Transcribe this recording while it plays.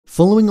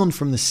Following on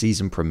from the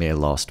season premiere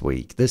last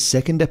week, the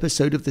second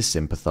episode of The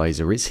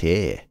Sympathizer is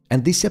here,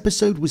 and this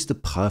episode was the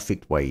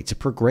perfect way to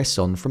progress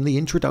on from the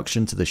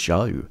introduction to the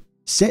show.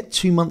 Set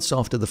 2 months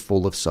after the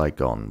fall of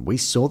Saigon, we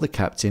saw the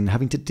captain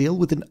having to deal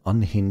with an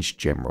unhinged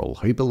general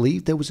who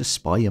believed there was a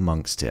spy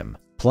amongst him.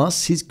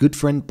 Plus, his good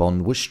friend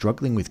Bond was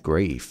struggling with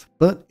grief,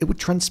 but it would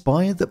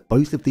transpire that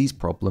both of these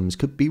problems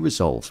could be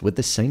resolved with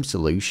the same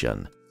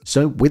solution.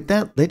 So with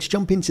that, let's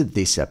jump into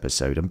this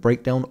episode and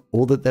break down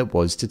all that there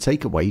was to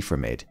take away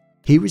from it.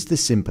 Here is The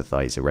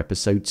Sympathizer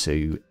Episode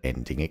 2,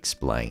 Ending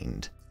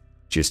Explained.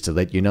 Just to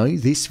let you know,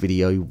 this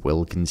video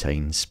will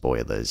contain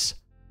spoilers.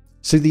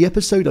 So the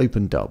episode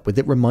opened up with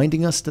it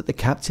reminding us that the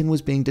captain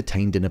was being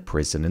detained in a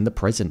prison in the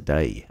present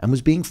day and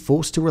was being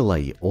forced to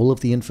relay all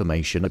of the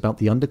information about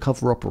the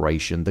undercover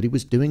operation that he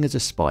was doing as a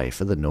spy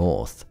for the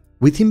North.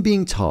 With him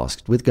being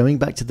tasked with going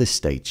back to the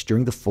States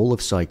during the fall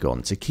of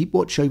Saigon to keep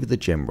watch over the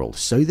general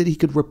so that he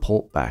could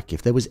report back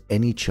if there was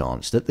any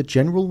chance that the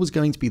general was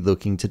going to be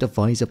looking to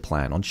devise a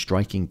plan on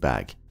striking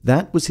back.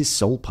 That was his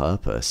sole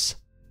purpose.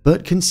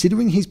 But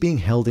considering he's being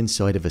held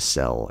inside of a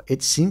cell,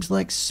 it seems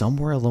like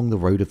somewhere along the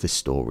road of the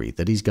story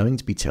that he's going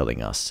to be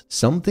telling us,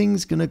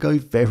 something's gonna go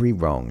very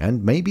wrong,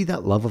 and maybe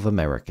that love of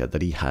America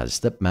that he has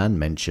that man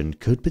mentioned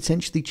could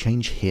potentially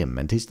change him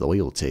and his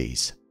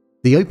loyalties.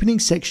 The opening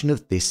section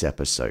of this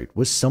episode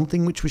was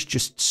something which was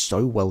just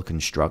so well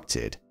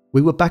constructed.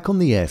 We were back on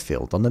the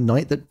airfield on the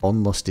night that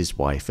Bond lost his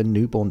wife and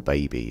newborn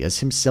baby as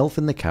himself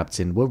and the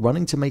captain were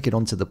running to make it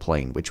onto the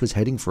plane which was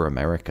heading for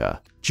America.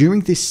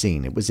 During this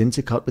scene, it was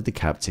intercut with the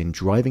captain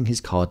driving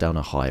his car down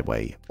a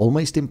highway,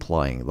 almost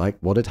implying like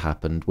what had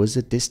happened was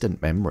a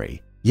distant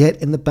memory.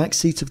 Yet in the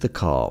backseat of the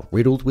car,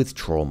 riddled with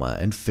trauma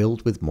and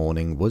filled with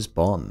mourning, was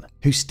Bond,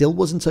 who still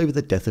wasn't over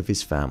the death of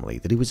his family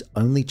that he was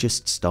only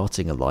just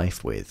starting a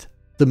life with.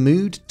 The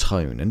mood,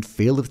 tone, and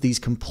feel of these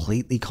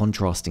completely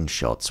contrasting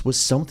shots was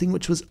something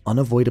which was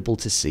unavoidable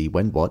to see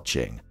when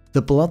watching.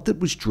 The blood that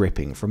was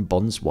dripping from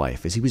Bond's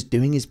wife as he was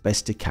doing his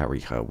best to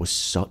carry her was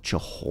such a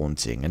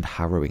haunting and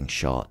harrowing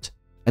shot.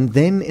 And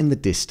then in the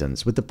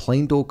distance, with the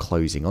plane door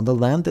closing on the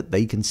land that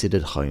they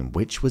considered home,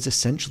 which was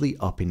essentially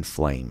up in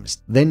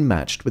flames, then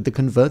matched with the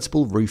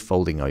convertible roof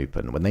folding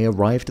open when they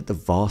arrived at the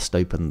vast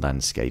open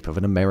landscape of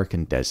an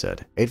American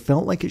desert, it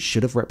felt like it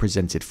should have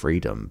represented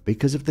freedom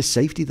because of the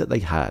safety that they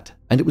had.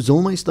 And it was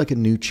almost like a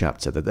new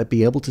chapter that they'd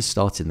be able to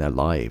start in their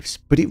lives,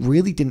 but it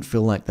really didn't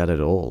feel like that at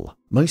all.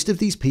 Most of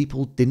these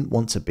people didn't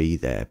want to be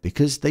there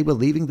because they were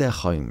leaving their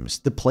homes,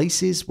 the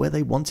places where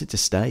they wanted to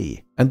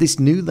stay. And this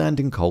new land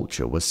and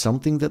culture was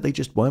something that they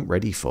just weren't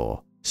ready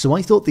for. So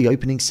I thought the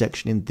opening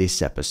section in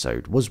this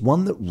episode was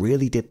one that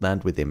really did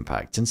land with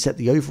impact and set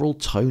the overall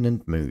tone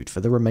and mood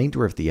for the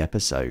remainder of the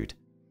episode.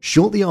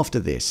 Shortly after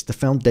this, the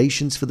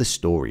foundations for the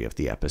story of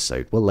the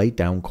episode were laid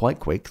down quite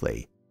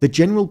quickly. The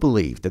general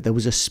believed that there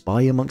was a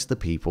spy amongst the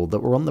people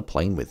that were on the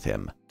plane with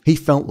him. He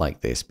felt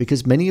like this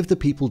because many of the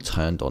people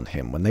turned on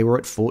him when they were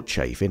at Fort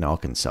Chafe in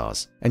Arkansas,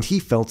 and he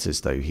felt as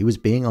though he was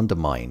being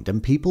undermined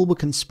and people were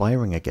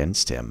conspiring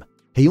against him.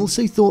 He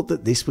also thought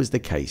that this was the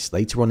case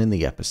later on in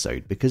the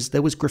episode because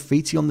there was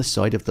graffiti on the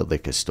side of the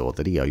liquor store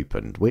that he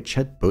opened which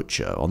had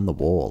Butcher on the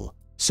wall,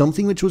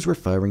 something which was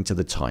referring to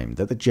the time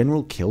that the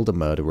general killed a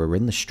murderer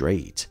in the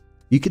street.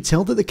 You could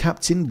tell that the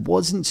captain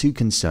wasn't too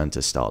concerned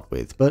to start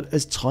with, but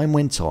as time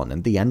went on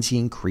and the ante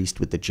increased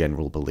with the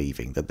general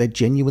believing that there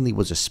genuinely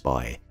was a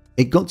spy,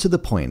 it got to the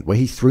point where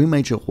he threw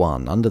Major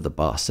Oanh under the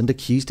bus and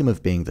accused him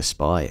of being the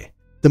spy.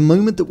 The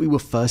moment that we were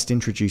first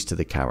introduced to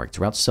the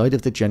character outside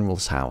of the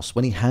general's house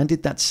when he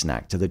handed that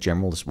snack to the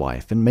general's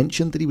wife and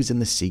mentioned that he was in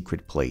the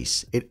secret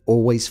police, it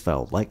always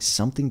felt like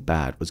something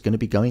bad was going to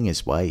be going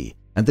his way,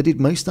 and that he'd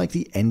most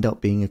likely end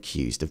up being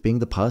accused of being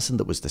the person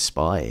that was the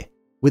spy.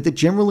 With the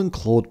general and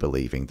Claude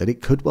believing that it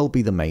could well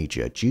be the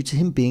Major due to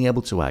him being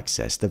able to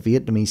access the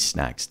Vietnamese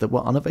snacks that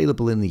were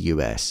unavailable in the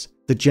US,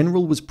 the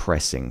general was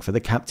pressing for the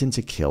captain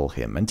to kill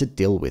him and to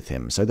deal with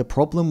him so the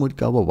problem would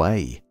go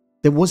away.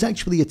 There was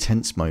actually a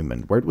tense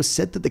moment where it was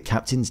said that the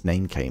captain's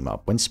name came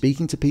up when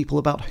speaking to people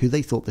about who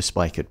they thought the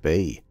spy could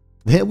be.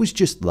 There was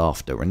just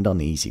laughter and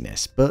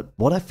uneasiness, but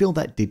what I feel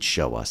that did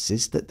show us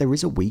is that there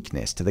is a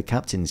weakness to the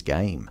captain's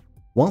game.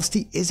 Whilst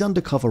he is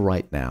undercover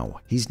right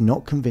now, he's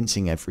not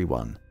convincing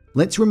everyone.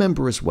 Let's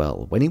remember as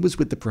well, when he was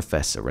with the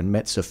professor and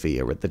met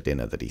Sophia at the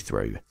dinner that he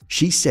threw,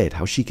 she said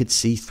how she could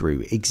see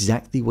through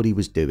exactly what he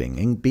was doing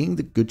and being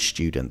the good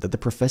student that the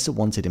professor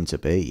wanted him to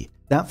be.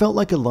 That felt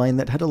like a line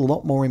that had a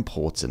lot more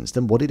importance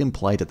than what it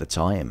implied at the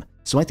time,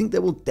 so I think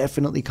there will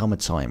definitely come a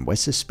time where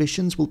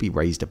suspicions will be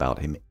raised about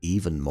him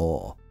even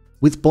more.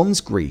 With Bond's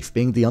grief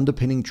being the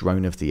underpinning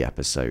drone of the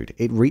episode,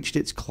 it reached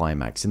its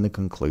climax in the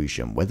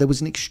conclusion where there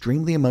was an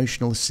extremely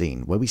emotional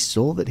scene where we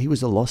saw that he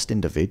was a lost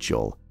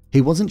individual. He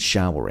wasn't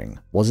showering,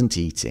 wasn't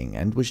eating,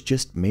 and was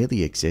just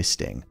merely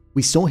existing.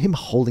 We saw him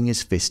holding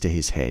his fist to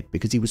his head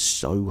because he was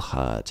so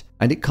hurt,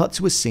 and it cut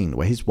to a scene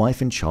where his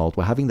wife and child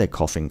were having their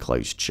coffin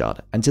closed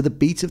shut, and to the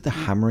beat of the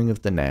hammering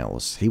of the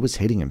nails, he was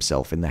hitting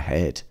himself in the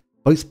head.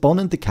 Both Bond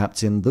and the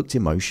captain looked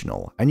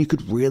emotional, and you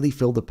could really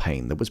feel the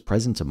pain that was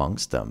present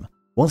amongst them.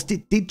 Whilst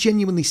it did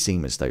genuinely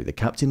seem as though the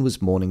captain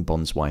was mourning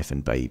Bond's wife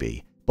and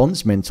baby,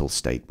 Bond's mental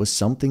state was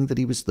something that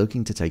he was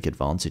looking to take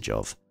advantage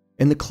of.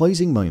 In the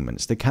closing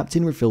moments, the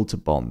captain revealed to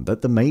Bond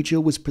that the Major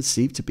was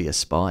perceived to be a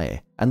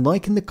spy, and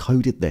like in the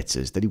coded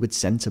letters that he would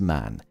send to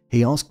Man,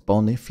 he asked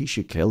Bond if he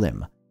should kill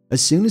him.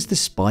 As soon as the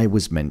spy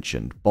was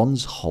mentioned,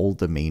 Bond's whole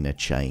demeanor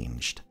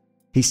changed.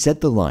 He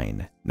said the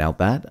line, "Now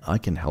that I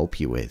can help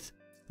you with."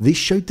 This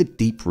showed the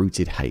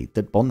deep-rooted hate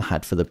that Bond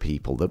had for the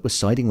people that were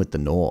siding with the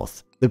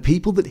North, the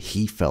people that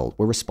he felt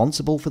were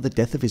responsible for the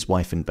death of his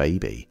wife and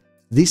baby.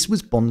 This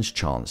was Bond's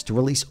chance to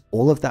release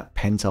all of that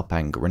pent-up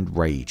anger and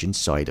rage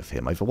inside of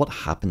him over what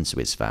happened to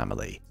his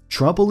family.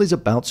 Trouble is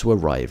about to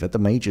arrive at the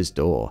Major's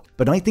door,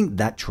 but I think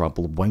that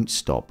trouble won't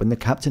stop when the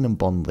captain and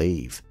Bond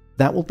leave.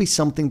 That will be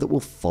something that will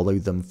follow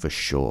them for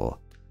sure.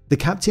 The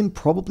captain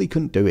probably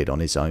couldn't do it on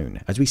his own,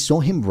 as we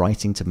saw him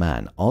writing to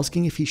Man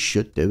asking if he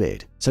should do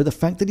it, so the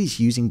fact that he's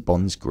using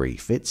Bond's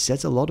grief, it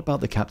says a lot about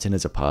the captain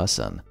as a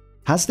person.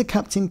 Has the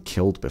captain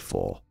killed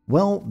before?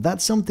 Well,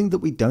 that's something that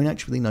we don't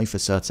actually know for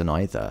certain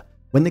either.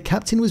 When the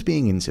captain was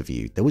being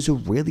interviewed, there was a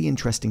really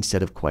interesting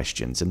set of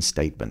questions and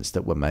statements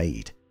that were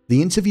made.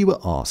 The interviewer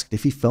asked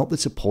if he felt the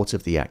support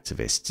of the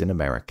activists in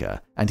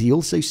America, and he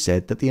also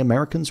said that the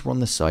Americans were on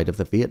the side of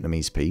the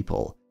Vietnamese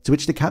people, to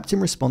which the captain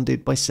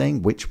responded by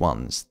saying which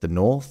ones, the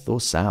North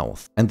or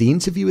South, and the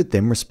interviewer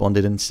then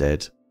responded and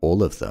said,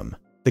 all of them.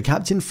 The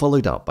captain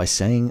followed up by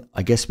saying,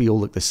 I guess we all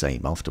look the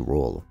same after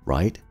all,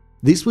 right?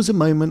 This was a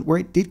moment where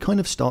it did kind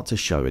of start to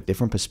show a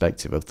different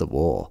perspective of the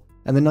war,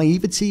 and the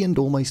naivety and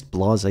almost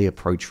blasé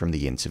approach from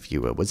the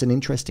interviewer was an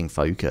interesting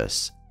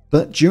focus.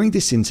 But during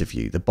this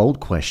interview, the bold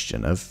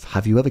question of,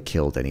 have you ever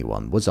killed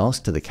anyone, was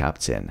asked to the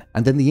captain,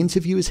 and then the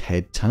interviewer's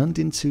head turned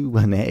into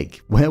an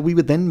egg, where we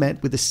were then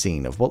met with a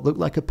scene of what looked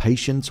like a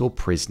patient or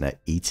prisoner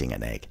eating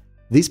an egg.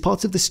 This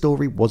part of the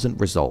story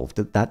wasn't resolved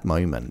at that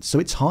moment, so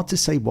it's hard to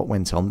say what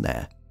went on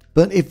there.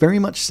 But it very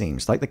much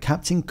seems like the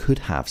captain could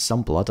have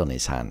some blood on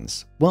his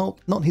hands. Well,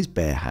 not his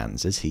bare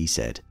hands, as he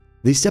said.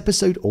 This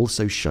episode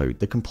also showed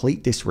the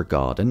complete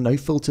disregard and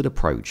no-filtered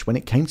approach when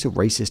it came to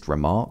racist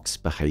remarks,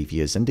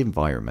 behaviors, and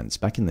environments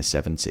back in the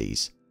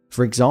 70s.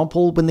 For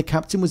example, when the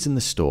captain was in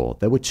the store,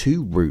 there were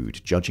two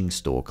rude, judging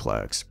store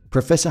clerks.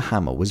 Professor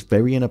Hammer was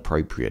very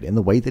inappropriate in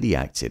the way that he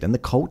acted and the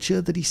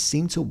culture that he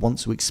seemed to want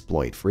to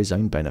exploit for his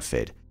own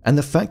benefit. And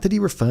the fact that he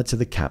referred to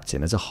the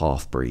captain as a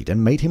half-breed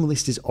and made him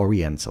list his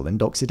Oriental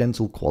and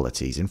Occidental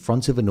qualities in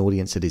front of an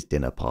audience at his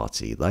dinner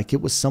party like it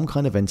was some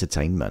kind of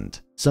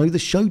entertainment. So the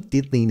show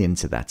did lean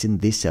into that in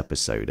this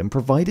episode and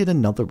provided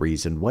another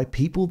reason why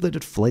people that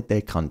had fled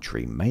their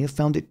country may have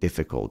found it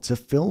difficult to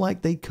feel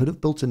like they could have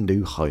built a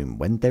new home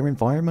when their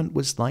environment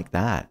was like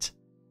that.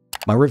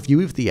 My review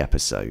of the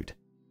episode.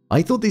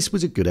 I thought this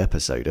was a good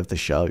episode of the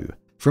show.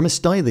 From a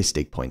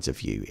stylistic point of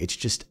view, it's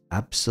just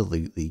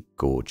absolutely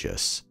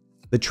gorgeous.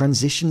 The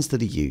transitions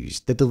that are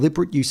used, the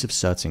deliberate use of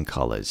certain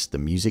colours, the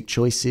music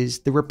choices,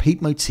 the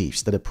repeat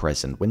motifs that are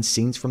present when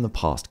scenes from the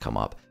past come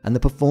up, and the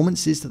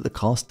performances that the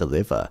cast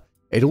deliver,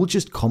 it all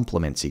just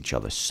complements each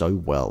other so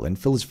well and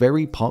feels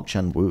very Park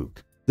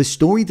Chan-wook. The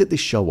story that this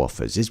show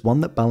offers is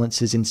one that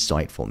balances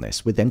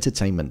insightfulness with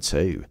entertainment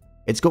too.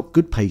 It's got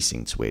good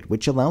pacing to it,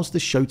 which allows the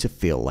show to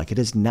feel like it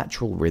has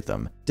natural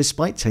rhythm,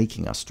 despite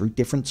taking us through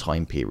different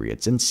time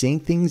periods and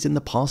seeing things in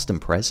the past and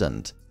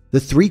present. The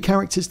three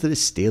characters that are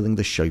stealing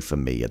the show for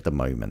me at the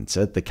moment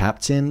are the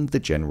captain, the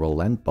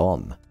general, and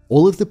Bond.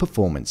 All of the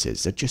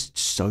performances are just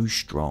so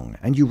strong,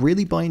 and you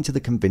really buy into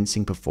the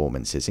convincing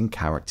performances and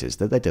characters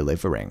that they're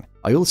delivering.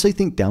 I also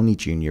think Downey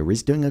Jr.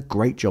 is doing a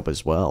great job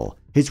as well.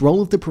 His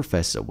role of the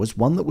professor was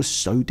one that was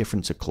so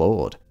different to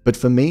Claude. But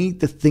for me,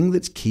 the thing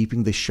that's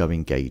keeping this show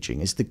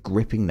engaging is the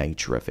gripping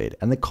nature of it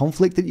and the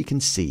conflict that you can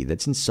see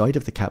that's inside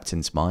of the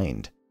captain's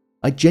mind.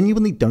 I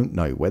genuinely don't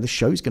know where the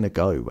show's going to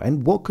go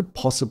and what could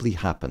possibly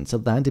happen to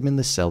land him in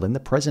the cell in the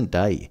present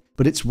day,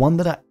 but it's one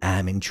that I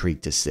am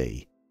intrigued to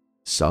see.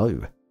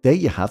 So, there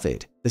you have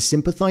it, the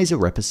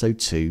Sympathizer Episode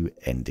 2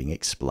 Ending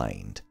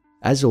Explained.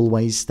 As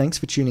always, thanks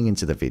for tuning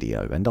into the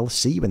video and I'll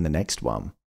see you in the next one.